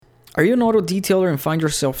Are you an auto detailer and find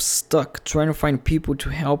yourself stuck trying to find people to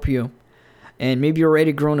help you? And maybe you're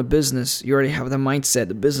already grown a business. You already have the mindset,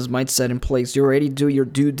 the business mindset in place. You already do your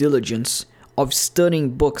due diligence of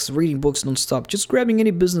studying books, reading books nonstop, just grabbing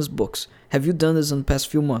any business books. Have you done this in the past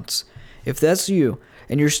few months? If that's you,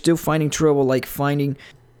 and you're still finding trouble, like finding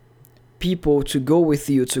people to go with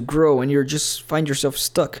you to grow, and you're just find yourself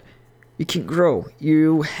stuck, you can't grow.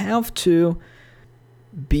 You have to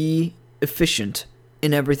be efficient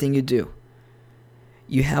in everything you do.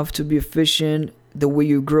 You have to be efficient the way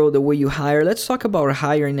you grow, the way you hire. Let's talk about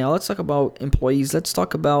hiring now. Let's talk about employees. Let's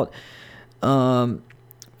talk about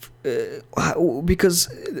because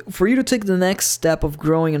for you to take the next step of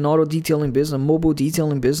growing an auto detailing business, a mobile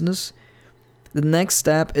detailing business, the next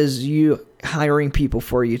step is you hiring people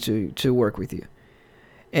for you to work with you.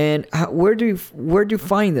 And where do you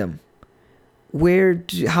find them?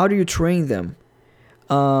 How do you train them?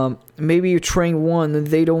 Maybe you train one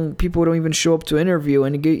and people don't even show up to interview,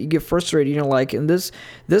 and you get frustrated. You're like, in this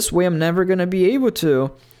way, I'm never gonna be able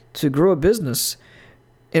to grow a business.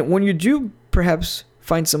 And when you do perhaps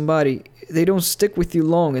find somebody, they don't stick with you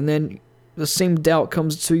long, and then the same doubt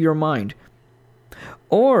comes to your mind.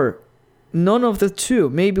 Or none of the two.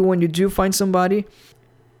 Maybe when you do find somebody,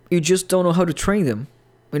 you just don't know how to train them.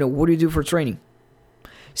 What do you do for training?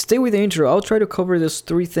 Stay with the intro. I'll try to cover these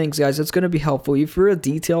 3 things, guys. It's going to be helpful. If you're a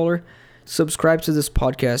detailer, subscribe to this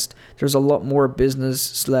podcast. There's a lot more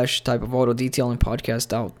business / type of auto detailing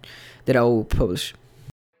podcast out that I will publish.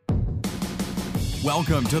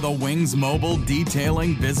 Welcome to the Wings Mobile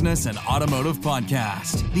Detailing Business and Automotive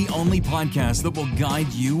Podcast, the only podcast that will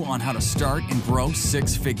guide you on how to start and grow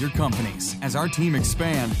 6-figure companies. As our team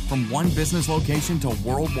expand from one business location to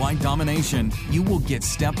worldwide domination, you will get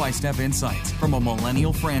step-by-step insights from a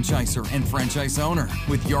millennial franchisor and franchise owner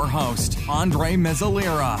with your host, Andre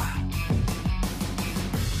Mezzalera.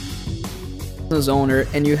 Business owner,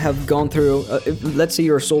 and you have gone through, let's say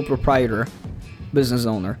you're a sole proprietor business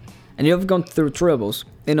owner, and you have gone through troubles,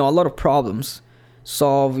 a lot of problems,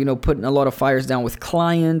 putting a lot of fires down with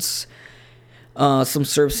clients, some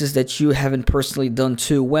services that you haven't personally done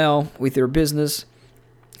too well with your business,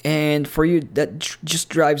 and for you that just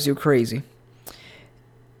drives you crazy.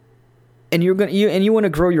 And you want to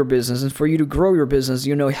grow your business, and for you to grow your business,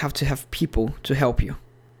 you have to have people to help you,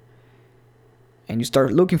 and you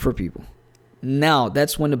start looking for people. Now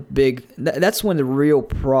that's when the real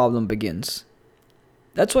problem begins.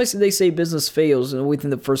 That's why they say business fails within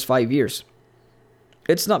the first 5 years.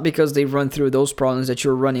 It's not because they run through those problems that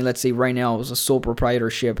you're running, let's say right now, as a sole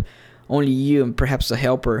proprietorship, only you and perhaps a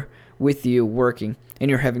helper with you working, and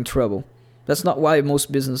you're having trouble. That's not why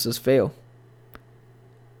most businesses fail.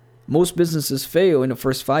 Most businesses fail in the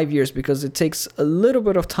first 5 years because it takes a little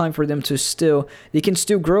bit of time for them they can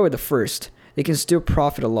still grow at the first. They can still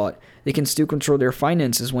profit a lot. They can still control their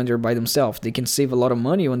finances when they're by themselves. They can save a lot of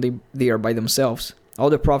money when they are by themselves. All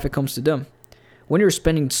the profit comes to them. When you're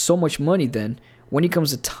spending so much money, then when it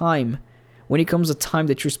comes a time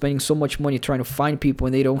that you're spending so much money trying to find people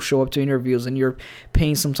and they don't show up to interviews, and you're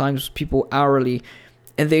paying sometimes people hourly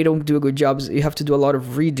and they don't do a good job, you have to do a lot of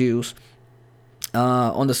redos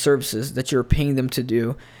on the services that you're paying them to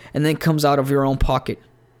do, and then it comes out of your own pocket.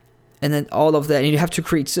 And then all of that, and you have to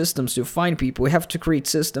create systems to find people. You have to create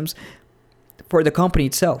systems for the company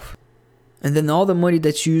itself. And then all the money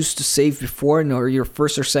that you used to save before, or your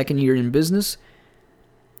first or second year in business,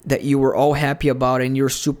 that you were all happy about, and you're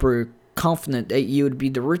super confident that you would be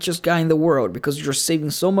the richest guy in the world because you're saving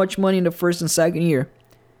so much money in the first and second year.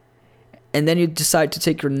 And then you decide to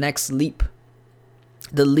take your next leap.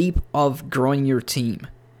 The leap of growing your team.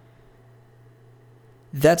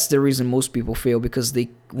 That's the reason most people fail, because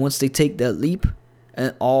once they take that leap,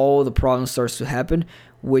 and all the problems starts to happen,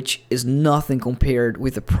 which is nothing compared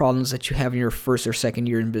with the problems that you have in your first or second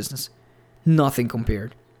year in business. Nothing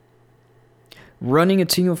compared. Running a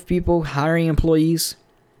team of people, hiring employees,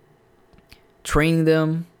 training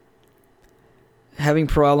them, having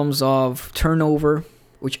problems of turnover,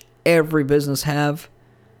 which every business have.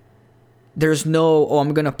 There's no,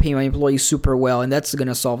 I'm going to pay my employees super well and that's going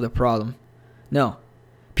to solve the problem. No.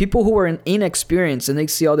 People who are inexperienced and they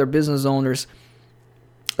see other business owners,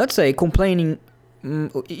 let's say, complaining.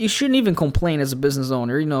 You shouldn't even complain as a business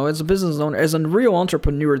owner. As a business owner, as a real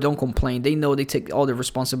entrepreneur, don't complain. They know they take all the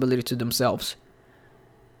responsibility to themselves.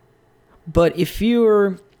 But if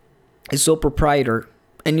you're a sole proprietor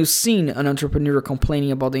and you've seen an entrepreneur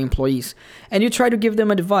complaining about the employees, and you try to give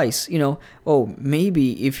them advice,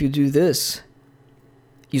 maybe if you do this,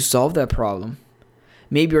 you solve that problem.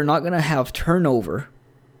 Maybe you're not going to have turnover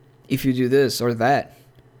if you do this or that,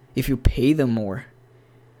 if you pay them more,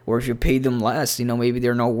 Or if you pay them less, maybe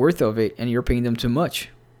they're not worth of it and you're paying them too much.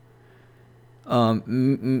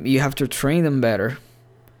 You have to train them better.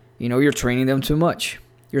 You're training them too much.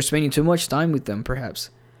 You're spending too much time with them, perhaps.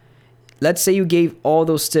 Let's say you gave all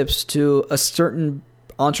those tips to a certain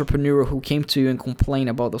entrepreneur who came to you and complained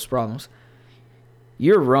about those problems.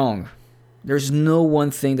 You're wrong. There's no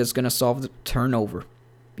one thing that's going to solve the turnover.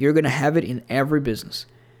 You're going to have it in every business.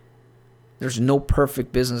 There's no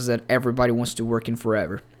perfect business that everybody wants to work in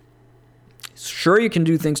forever. Sure, you can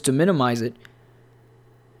do things to minimize it.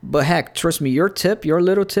 But heck, trust me, your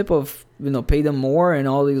little tip of, pay them more and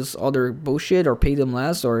all this other bullshit, or pay them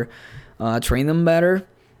less, or train them better,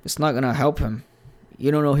 it's not going to help him. You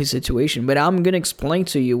don't know his situation. But I'm going to explain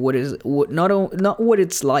to you not what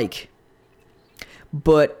it's like,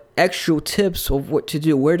 but actual tips of what to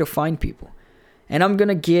do, where to find people. And I'm going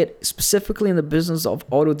to get specifically in the business of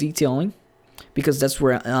auto detailing, because that's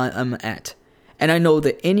where I'm at. And I know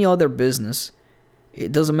that any other business,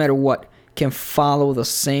 it doesn't matter what, can follow the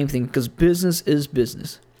same thing, because business is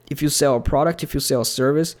business. If you sell a product, if you sell a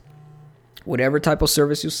service, whatever type of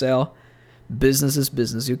service you sell, business is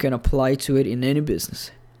business. You can apply to it in any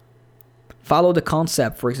business. Follow the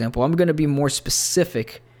concept, for example. I'm going to be more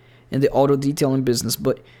specific in the auto detailing business,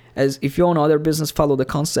 but as if you own other business, follow the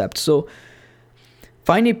concept. So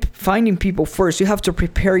finding people first, you have to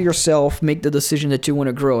prepare yourself, make the decision that you want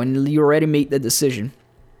to grow, and you already made the decision.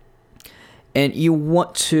 And you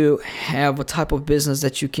want to have a type of business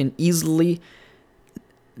that you can easily,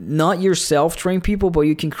 not yourself train people, but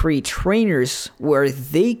you can create trainers where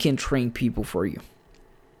they can train people for you.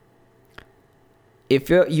 If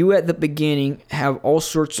you at the beginning have all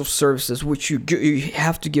sorts of services, which you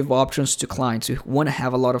have to give options to clients who want to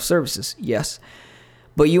have a lot of services, yes.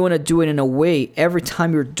 But you want to do it in a way, every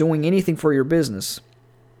time you're doing anything for your business,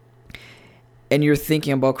 and you're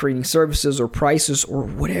thinking about creating services or prices or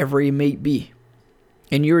whatever it may be,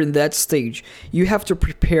 and you're in that stage, you have to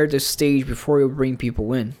prepare the stage before you bring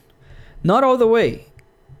people in. Not all the way.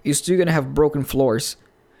 You're still going to have broken floors,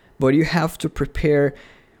 but you have to prepare,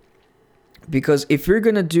 because if you're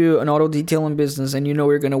going to do an auto detailing business and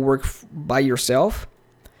you're going to work by yourself,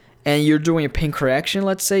 and you're doing a paint correction,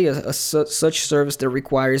 let's say, such service that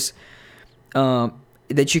requires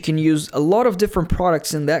that you can use a lot of different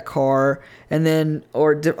products in that car, and then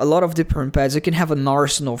a lot of different pads. You can have an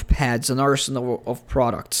arsenal of pads, an arsenal of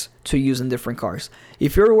products to use in different cars.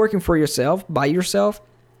 If you're working for yourself, by yourself,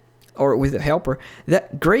 or with a helper,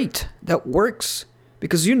 that works,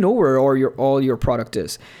 because you know where all your product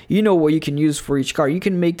is. You know what you can use for each car. You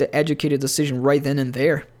can make the educated decision right then and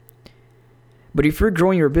there. But if you're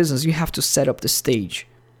growing your business, you have to set up the stage.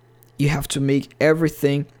 You have to make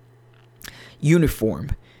everything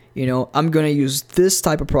uniform. I'm going to use this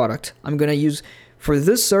type of product. I'm going to use, for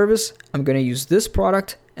this service, I'm going to use this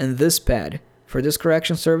product and this pad. For this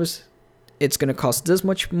correction service, it's going to cost this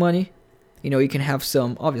much money. You can have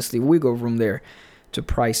some, obviously, wiggle room there to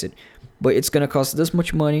price it. But it's going to cost this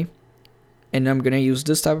much money, and I'm going to use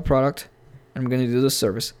this type of product, and I'm going to do this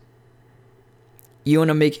service. You want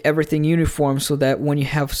to make everything uniform so that when you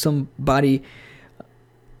have somebody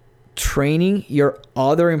training your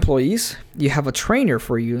other employees, you have a trainer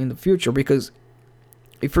for you in the future. Because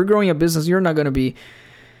if you're growing a business, you're not going to be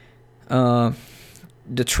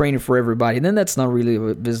the trainer for everybody. Then that's not really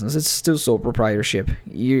a business. It's still sole proprietorship.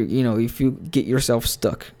 If you get yourself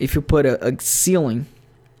stuck, if you put a ceiling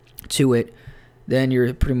to it, then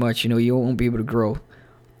you're pretty much, you won't be able to grow.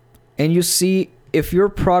 And you see, if your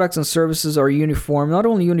products and services are uniform, not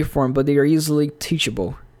only uniform, but they are easily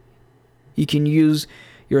teachable. You can use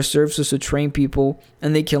your services to train people,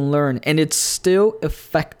 and they can learn, and it's still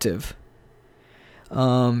effective.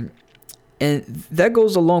 And that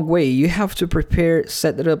goes a long way. You have to prepare,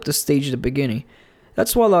 set it up the stage at the beginning.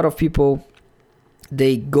 That's why a lot of people,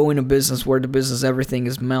 they go in a business where the business, everything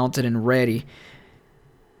is mounted and ready,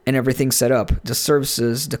 and everything's set up. The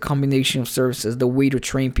services, the combination of services, the way to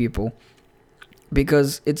train people.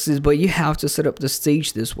 But you have to set up the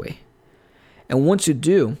stage this way. And once you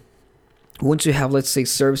have, let's say,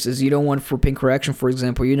 services, you don't want, for paint correction, for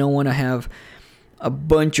example, you don't want to have a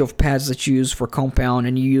bunch of pads that you use for compound,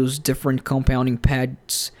 and you use different compounding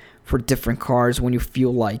pads for different cars when you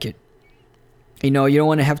feel like it. You don't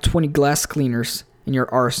want to have 20 glass cleaners in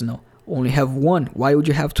your arsenal. Only have one. Why would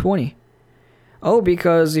you have 20? Oh,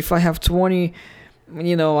 because if I have 20,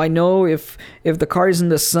 I know if the car is in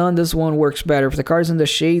the sun, this one works better. If the car is in the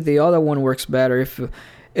shade, the other one works better. If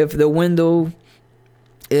the window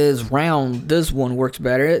is round, this one works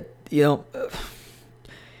better.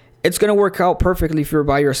 It's going to work out perfectly if you're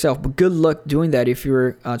by yourself, but good luck doing that if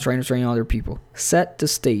you're trying to train other people. Set the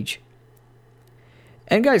stage.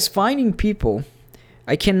 And guys, finding people,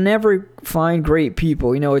 I can never find great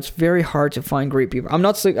people. It's very hard to find great people. I'm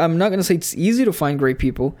not gonna say it's easy to find great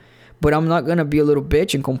people, but I'm not gonna be a little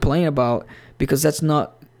bitch and complain about, because that's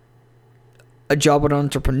not a job of an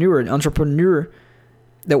entrepreneur. An entrepreneur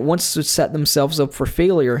that wants to set themselves up for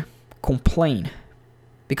failure complain,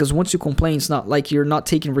 because once you complain, it's not like you're not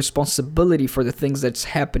taking responsibility for the things that's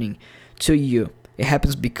happening to you. It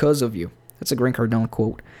happens because of you. That's a Grant Cardone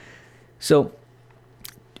quote. So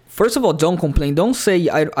first of all, don't complain. Don't say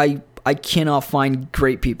I cannot find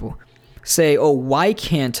great people. Say, oh, why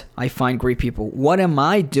can't I find great people? What am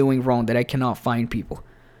I doing wrong that I cannot find people?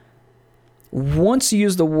 Once you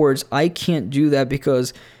use the words, I can't do that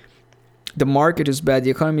because the market is bad,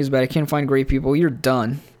 the economy is bad, I can't find great people, you're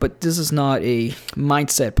done. But this is not a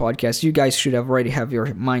mindset podcast. You guys should have already have your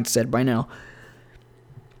mindset by now.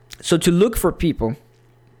 So to look for people,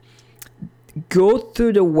 go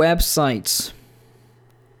through the websites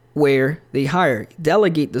where they hire.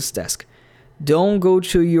 Delegate this task. Don't go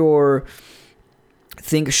to your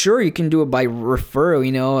think, sure, you can do it by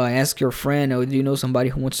referral, ask your friend, do you know somebody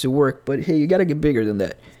who wants to work? But hey, you got to get bigger than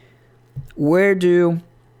that. Where do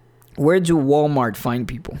Walmart find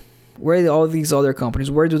people? Where do all these other companies,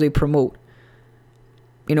 where do they promote?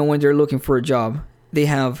 When they're looking for a job, they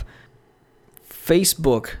have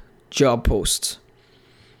Facebook job posts.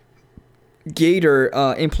 Gator,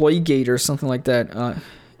 Employee Gator, something like that.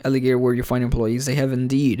 Alligator, where you find employees. They have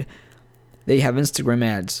Indeed. They have Instagram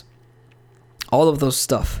ads. All of those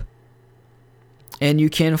stuff. And you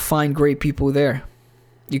can find great people there.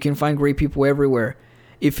 You can find great people everywhere.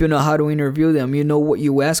 If you know how to interview them, you know what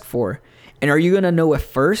you ask for. And are you going to know at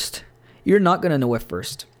first? You're not going to know at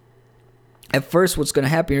first. At first, what's going to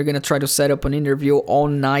happen, you're going to try to set up an interview all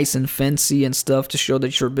nice and fancy and stuff to show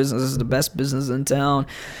that your business is the best business in town.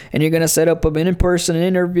 And you're going to set up an in-person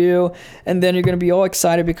interview. And then you're going to be all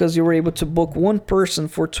excited because you were able to book one person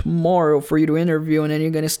for tomorrow for you to interview. And then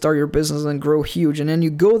you're going to start your business and grow huge. And then you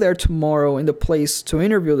go there tomorrow in the place to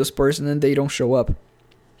interview this person and they don't show up.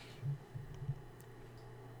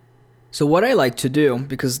 So what I like to do,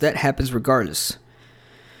 because that happens regardless,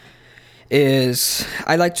 is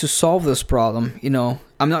I like to solve this problem.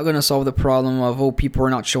 I'm not going to solve the problem of, people are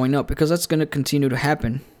not showing up, because that's going to continue to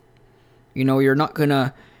happen. You're not going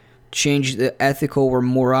to change the ethical or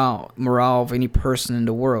morale of any person in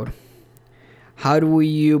the world. How do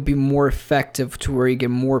you be more effective to where you get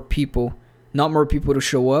more people, not more people to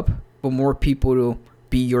show up, but more people to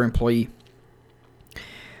be your employee?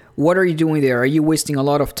 What are you doing there? Are you wasting a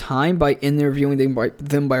lot of time by interviewing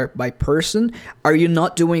them by person? Are you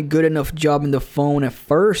not doing a good enough job in the phone at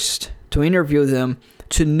first to interview them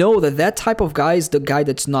to know that type of guy is the guy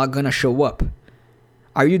that's not going to show up?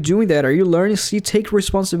 Are you doing that? Are you learning? See, take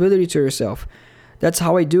responsibility to yourself. That's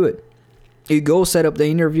how I do it. You go set up the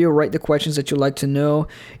interview, write the questions that you like to know.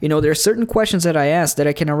 There are certain questions that I ask that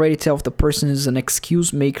I can already tell if the person is an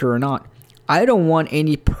excuse maker or not. I don't want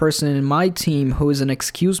any person in my team who is an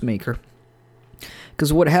excuse maker.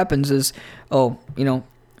 Because what happens is, there's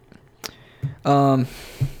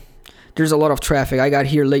a lot of traffic. I got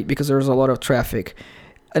here late because there was a lot of traffic.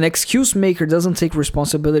 An excuse maker doesn't take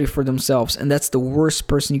responsibility for themselves, and that's the worst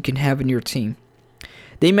person you can have in your team.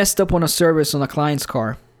 They messed up on a service on a client's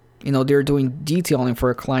car. They're doing detailing for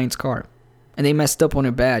a client's car, and they messed up on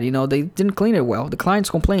it bad. They didn't clean it well. The client's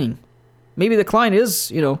complaining. Maybe the client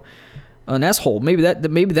is, an asshole. Maybe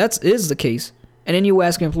that is the case. And then you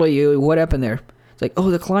ask an employee, what happened there? It's like,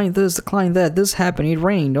 the client this, the client that, this happened, it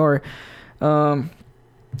rained, or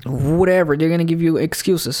whatever. They're gonna give you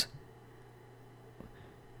excuses.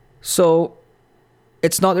 So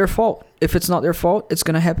it's not their fault. If it's not their fault, it's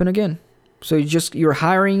gonna happen again. So you're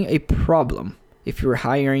hiring a problem if you're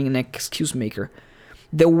hiring an excuse maker.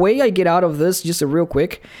 The way I get out of this, just real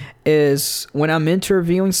quick, is when I'm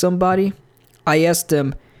interviewing somebody, I ask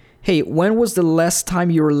them, hey, when was the last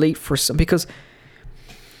time you were late for something? Because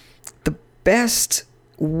the best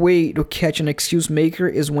way to catch an excuse maker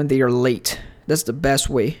is when they are late. That's the best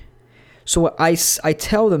way. So I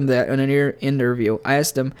tell them that in an interview. I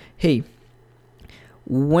ask them, hey,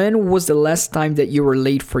 when was the last time that you were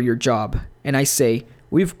late for your job? And I say,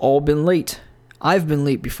 we've all been late. I've been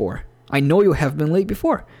late before. I know you have been late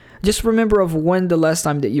before. Just remember of when the last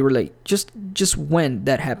time that you were late. Just when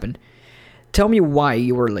that happened. Tell me why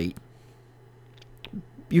you were late.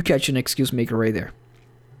 You catch an excuse maker right there.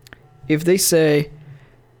 If they say,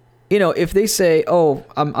 oh,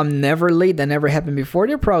 I'm never late, that never happened before,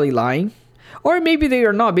 they're probably lying. Or maybe they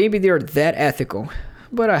are not. Maybe they're that ethical.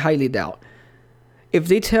 But I highly doubt. If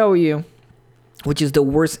they tell you, which is the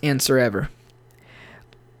worst answer ever,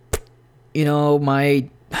 I'm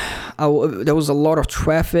There was a lot of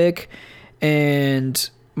traffic, and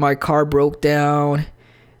my car broke down,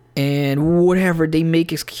 and whatever, they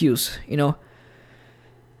make excuse,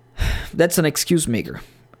 That's an excuse maker.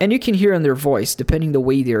 And you can hear in their voice, depending the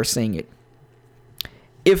way they're saying it.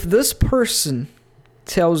 If this person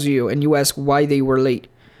tells you and you ask why they were late,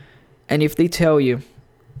 and if they tell you,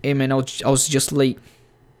 hey man, I was just late,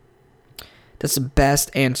 that's the best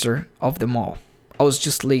answer of them all. I was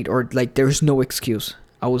just late, or like there's no excuse.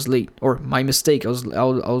 I was late, or my mistake. I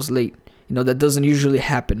was late. That doesn't usually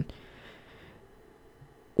happen.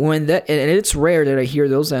 And it's rare that I hear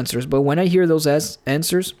those answers, but when I hear those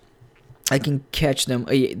answers, I can catch them.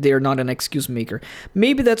 They're not an excuse maker.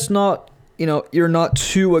 Maybe that's not, you're not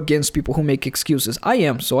too against people who make excuses. I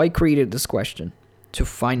am, so I created this question to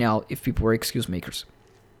find out if people are excuse makers.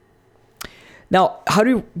 Now, how do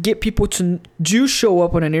you get people to do show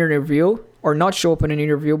up on an interview, or not show up on an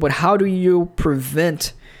interview, but how do you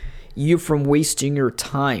prevent you from wasting your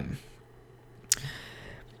time?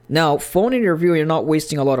 Now, phone interview, you're not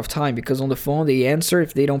wasting a lot of time, because on the phone, they answer.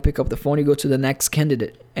 If they don't pick up the phone, you go to the next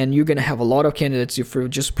candidate. And you're going to have a lot of candidates if you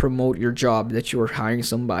just promote your job, that you're hiring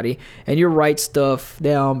somebody. And you write stuff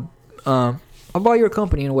down about your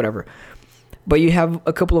company and whatever. But you have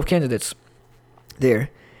a couple of candidates there.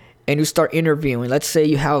 And you start interviewing. Let's say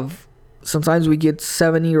you have, sometimes we get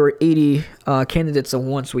 70 or 80 candidates at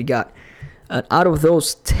once we got. Out of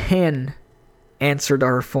those, 10 answered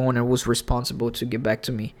our phone and was responsible to get back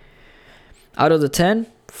to me. Out of the 10,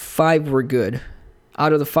 5 were good.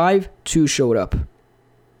 Out of the 5, 2 showed up.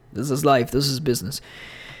 This is life. This is business.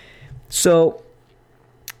 So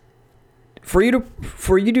for you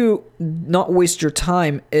to not waste your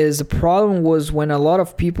time, is the problem was when a lot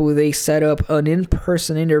of people, they set up an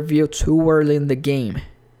in-person interview too early in the game.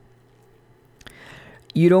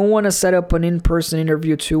 You don't want to set up an in-person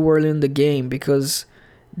interview too early in the game, because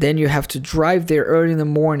then you have to drive there early in the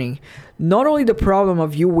morning. Not only the problem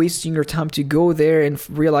of you wasting your time to go there and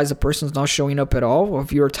realize the person's not showing up at all,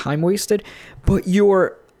 of your time wasted, but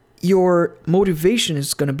your motivation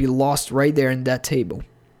is going to be lost right there in that table.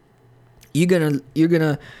 You're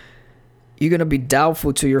gonna be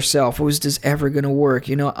doubtful to yourself. Oh, is this ever going to work?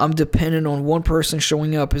 I'm dependent on one person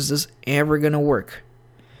showing up. Is this ever going to work?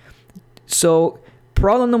 So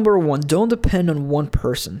problem number 1, don't depend on one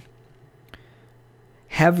person.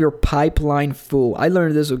 Have your pipeline full. I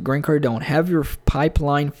learned this with Grant Cardone. Have your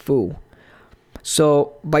pipeline full.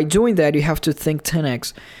 So by doing that, you have to think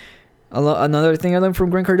 10x. Another thing I learned from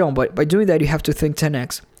Grant Cardone, but by doing that, you have to think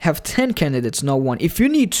 10x. Have 10 candidates, not one. If you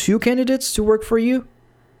need 2 candidates to work for you,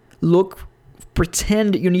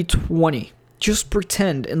 pretend you need 20. Just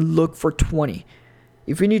pretend and look for 20.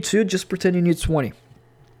 If you need 2, just pretend you need 20.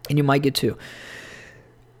 And you might get 2.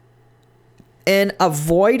 And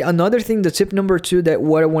avoid, another thing, the tip number 2, that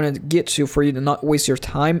what I want to get to for you to not waste your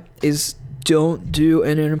time, is don't do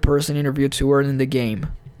an in-person interview too early in the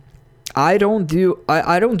game. I don't do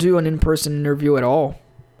an in-person interview at all.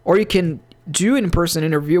 Or you can do an in-person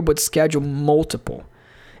interview but schedule multiple.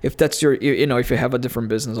 If that's your, if you have a different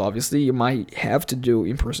business, obviously you might have to do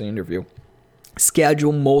in-person interview.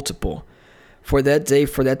 Schedule multiple for that day,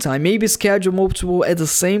 for that time. Maybe schedule multiple at the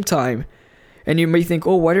same time. And you may think,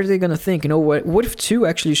 oh, what are they going to think? What if 2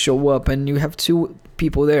 actually show up and you have 2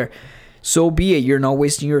 people there? So be it. You're not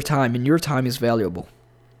wasting your time, and your time is valuable.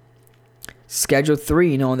 Schedule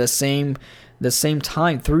 3, the same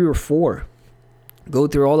time, 3 or 4. Go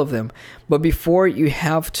through all of them. But before, you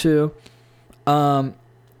have to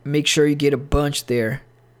make sure you get a bunch there.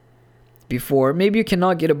 Before, maybe you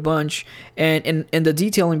cannot get a bunch. And in the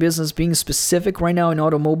detailing business, being specific right now in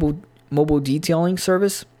mobile detailing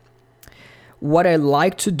service, what I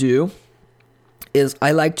like to do is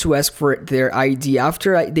I like to ask for their ID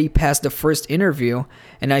after they pass the first interview,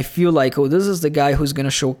 and I feel like, oh, this is the guy who's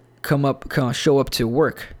gonna show up to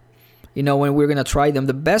work. When we're gonna try them,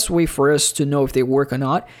 the best way for us to know if they work or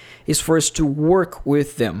not is for us to work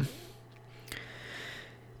with them.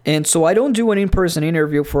 And so I don't do an in-person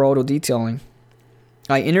interview for auto detailing.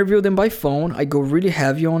 I interview them by phone. I go really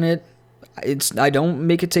heavy on it. I don't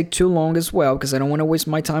make it take too long as well, because I don't want to waste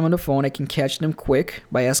my time on the phone. I can catch them quick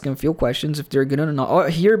by asking a few questions if they're good or not. Or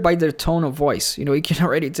hear by their tone of voice. You can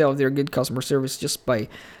already tell if they're good customer service just by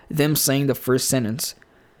them saying the first sentence.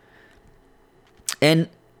 And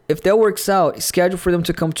if that works out, schedule for them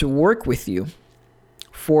to come to work with you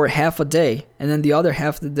for half a day, and then the other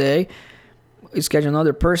half of the day, schedule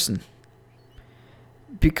another person.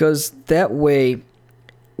 Because that way,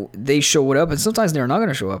 they show it up, and sometimes they're not going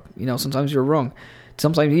to show up. Sometimes you're wrong.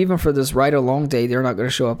 Sometimes even for this ride-along day, they're not going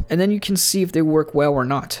to show up. And then you can see if they work well or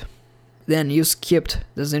not. Then you skipped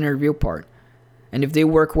this interview part. And if they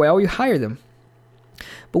work well, you hire them.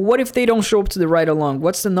 But what if they don't show up to the ride along?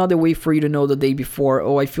 What's another way for you to know the day before?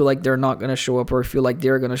 Oh, I feel like they're not going to show up, or I feel like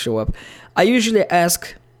they're going to show up. I usually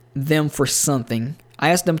ask them for something. I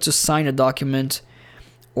ask them to sign a document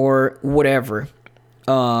or whatever.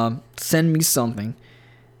 Send me something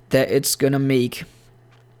that it's going to make,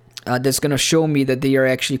 that's going to show me that they are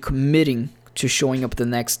actually committing to showing up the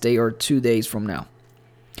next day or 2 days from now.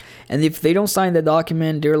 And if they don't sign the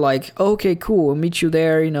document, they're like, okay, cool, we'll meet you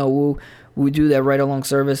there, we'll do that ride along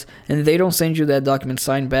service, and they don't send you that document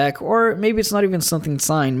signed back, or maybe it's not even something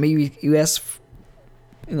signed, maybe you ask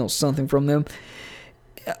something from them,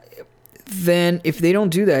 then if they don't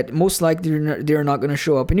do that, most likely they're not going to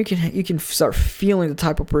show up. And you can start feeling the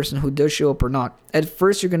type of person who does show up or not. At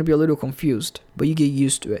first you're going to be a little confused, but you get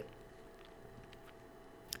used to it.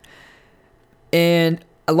 And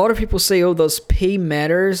a lot of people say, oh, does pay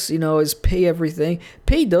matters? Is pay everything?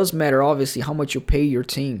 Pay does matter, obviously, how much you pay your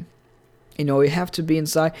team. You have to be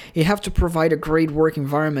inside. You have to provide a great work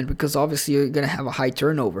environment, because obviously you're going to have a high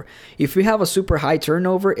turnover. If you have a super high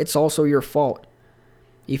turnover, it's also your fault.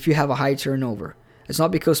 If you have a high turnover, it's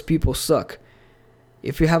not because people suck.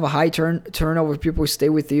 If you have a high turnover, people stay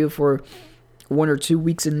with you for 1 or 2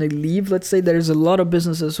 weeks and they leave. Let's say there's a lot of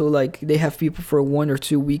businesses who they have people for 1 or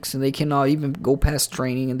 2 weeks and they cannot even go past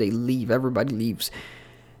training and they leave. Everybody leaves.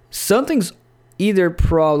 Something's either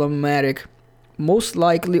problematic, most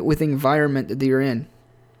likely with the environment that they're in.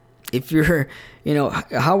 If you're,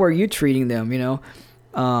 how are you treating them?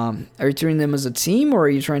 Are you treating them as a team, or are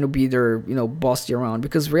you trying to be their, bossy around?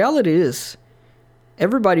 Because reality is,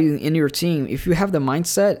 everybody in your team, if you have the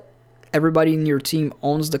mindset, everybody in your team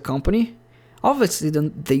owns the company. Obviously,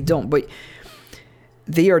 they don't, but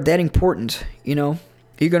they are that important. You're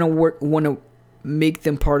gonna want to make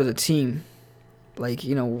them part of the team.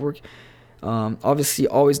 Work. Obviously,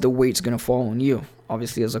 always the weight's gonna fall on you.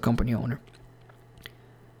 Obviously, as a company owner.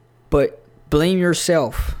 But blame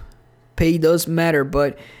yourself. Pay does matter,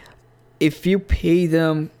 but if you pay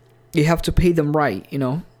them, you have to pay them right.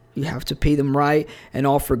 You have to pay them right and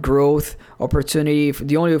offer growth opportunity.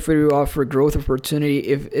 The only way you offer growth opportunity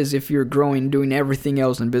is if you're growing, doing everything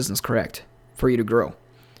else in business correct for you to grow,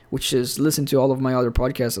 which is listen to all of my other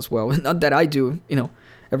podcasts as well. Not that I do,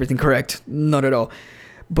 everything correct, not at all,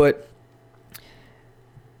 but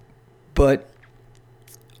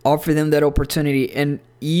offer them that opportunity. And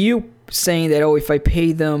you saying that, oh, if I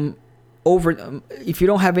pay them over, if you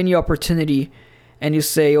don't have any opportunity, and you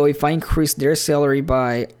say, oh, if I increase their salary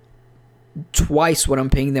by twice what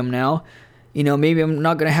I'm paying them now, maybe I'm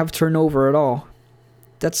not going to have turnover at all.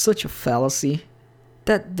 That's such a fallacy.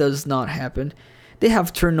 That does not happen. They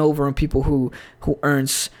have turnover on people who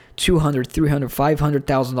earns $200,000, $300,000,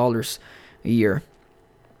 $500,000 a year.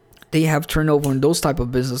 They have turnover in those type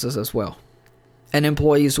of businesses as well. And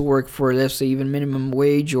employees who work for, let's say, even minimum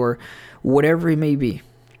wage or whatever it may be.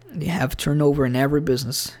 They have turnover in every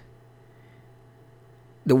business.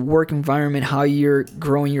 The work environment, how you're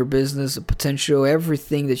growing your business, the potential,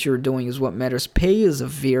 everything that you're doing is what matters. Pay is a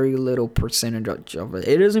very little percentage of it.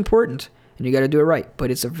 It is important, and you got to do it right,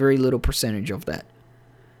 but it's a very little percentage of that.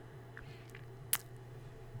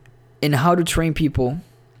 And how to train people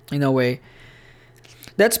in a way,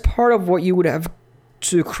 that's part of what you would have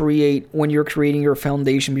to create when you're creating your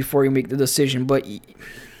foundation before you make the decision. But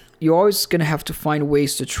you're always going to have to find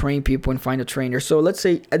ways to train people and find a trainer. So let's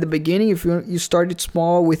say at the beginning, if you started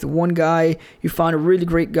small with one guy, you found a really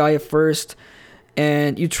great guy at first,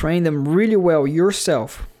 and you train them really well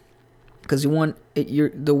yourself, because you want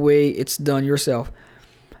the way it's done yourself.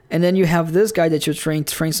 And then you have this guy that you train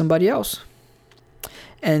somebody else.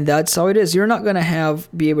 And that's how it is. You're not going to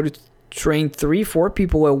be able to train 3-4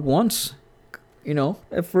 people at once.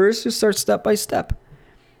 At first you start step by step.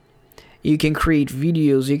 You can create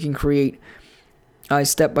videos. You can create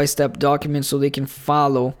step-by-step documents so they can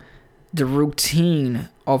follow the routine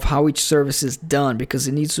of how each service is done, because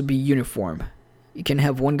it needs to be uniform. You can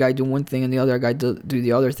have one guy do one thing and the other guy do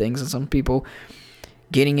the other things. And some people,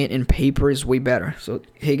 getting it in paper is way better. So,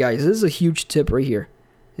 hey guys, this is a huge tip right here.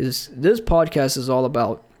 This podcast is all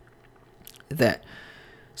about that.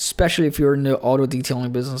 Especially if you're in the auto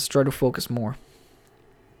detailing business, try to focus more.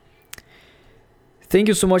 Thank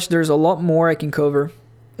you so much. There's a lot more I can cover.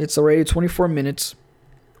 It's already 24 minutes.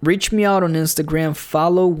 Reach me out on Instagram.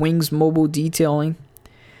 Follow Wings Mobile Detailing.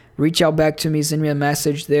 Reach out back to me. Send me a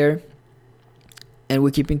message there. And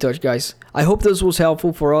we keep in touch, guys. I hope this was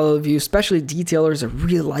helpful for all of you, especially detailers. I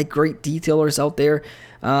really like great detailers out there.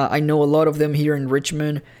 I know a lot of them here in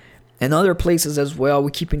Richmond and other places as well.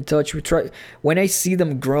 We keep in touch. We try. When I see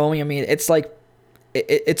them growing, I mean, it's like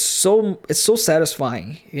it's so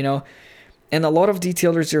satisfying, And a lot of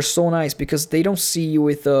detailers are so nice because they don't see you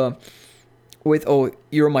with oh,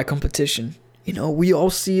 you're my competition. You know, we all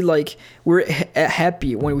see, like, we're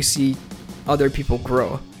happy when we see other people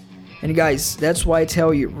grow. And guys, that's why I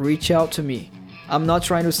tell you, reach out to me. I'm not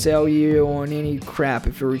trying to sell you on any crap.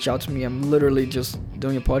 If you reach out to me, I'm literally just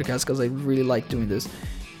doing a podcast because I really like doing this.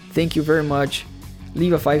 Thank you very much.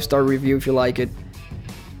 Leave a 5-star review if you like it.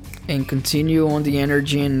 And continue on the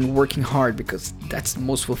energy and working hard, because that's the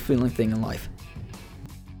most fulfilling thing in life.